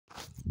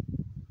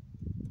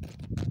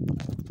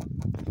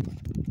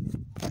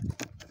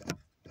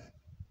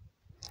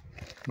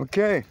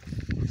Okay,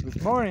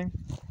 this morning,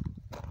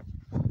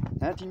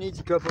 Auntie needs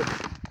a couple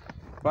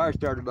fire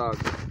starter logs,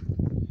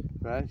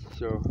 right?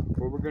 So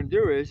what we're gonna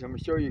do is I'm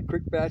gonna show you a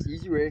quick, fast,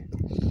 easy way to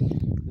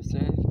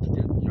get,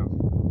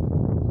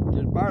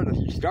 get a fire.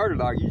 You start a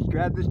log. You just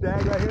grab this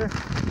bag right here,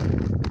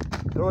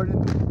 throw it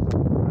in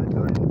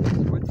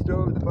the wood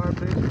stove, the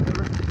fireplace,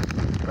 whatever.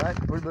 Right?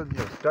 Put a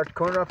little, start the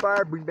corner on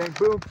fire, bing, bang,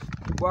 boom.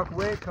 Walk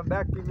away, come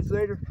back a few minutes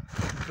later,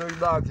 throw your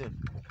logs in.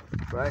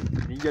 Right?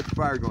 And you get the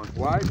fire going.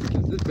 Why?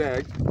 Because this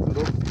bag,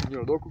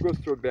 local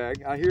grocery store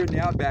bag, out here in the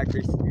outback,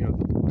 right?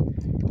 Grocery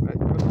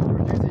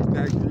stores use these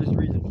bags for this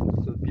reason,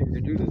 so that people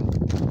can do this.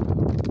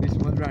 At least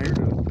the ones around here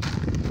do it.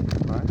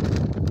 Right?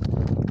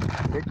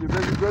 Take your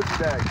regular grocery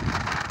bag.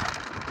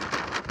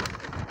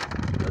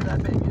 Fill that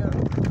baby up.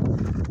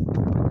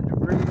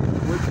 Debris,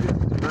 wood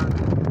chips, burn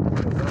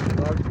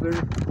logs clear.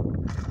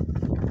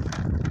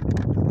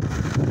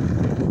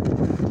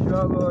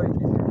 Shovel, you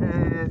get your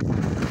hand.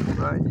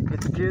 Right, you get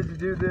the kids to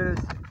do this.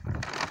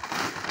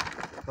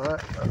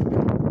 Right.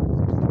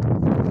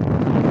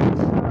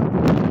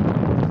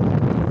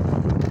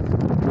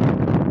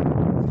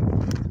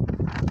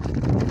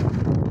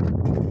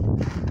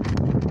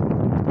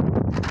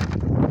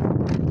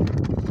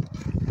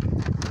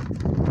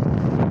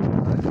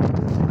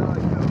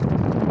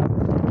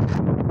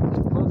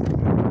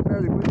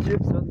 Fairly wood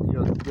chips,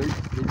 they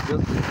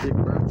just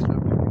burn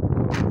stuff.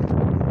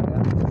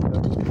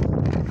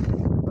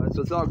 So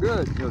it's all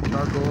good,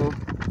 charcoal.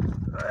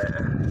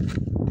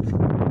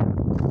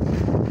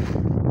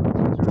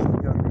 You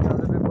got a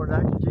little bit more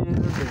nitrogen in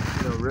them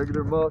than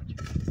regular mulch,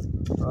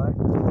 right?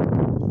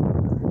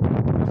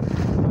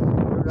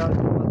 Put it out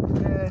once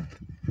again.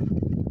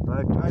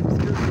 Right, try to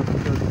steer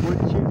those wood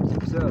chips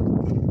themselves.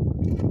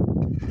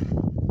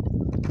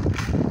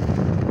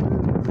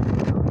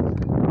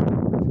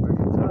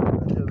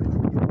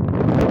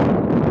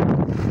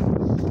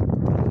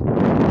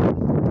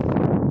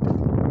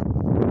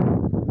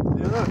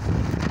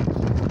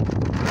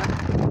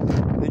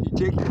 Then you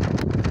take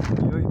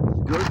your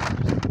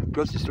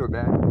grocery store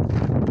bag.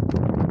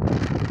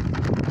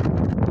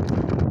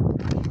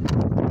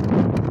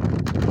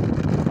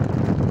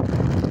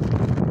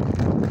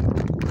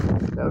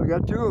 Now we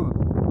got two of them.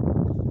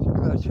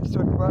 She can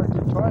start the fire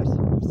twice. You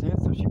know what I'm saying?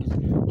 So she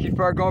can keep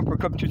fire going for a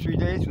couple, 2-3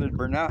 days so it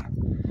burn out. You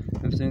know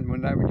what I'm saying?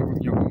 One night when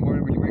one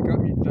morning when you wake up,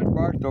 you start the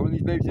fire, throw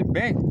these babies in,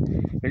 bang!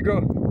 There you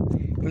go.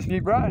 This is me,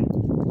 Brian.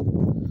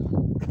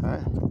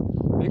 Alright.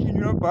 Making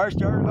your own fire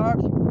starter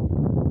logs,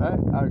 right?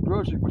 Out of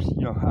grocery,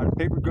 out of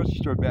paper grocery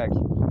store bags.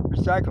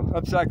 Recycle,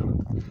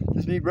 upcycle.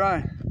 This is me,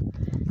 Brian.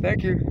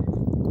 Thank you.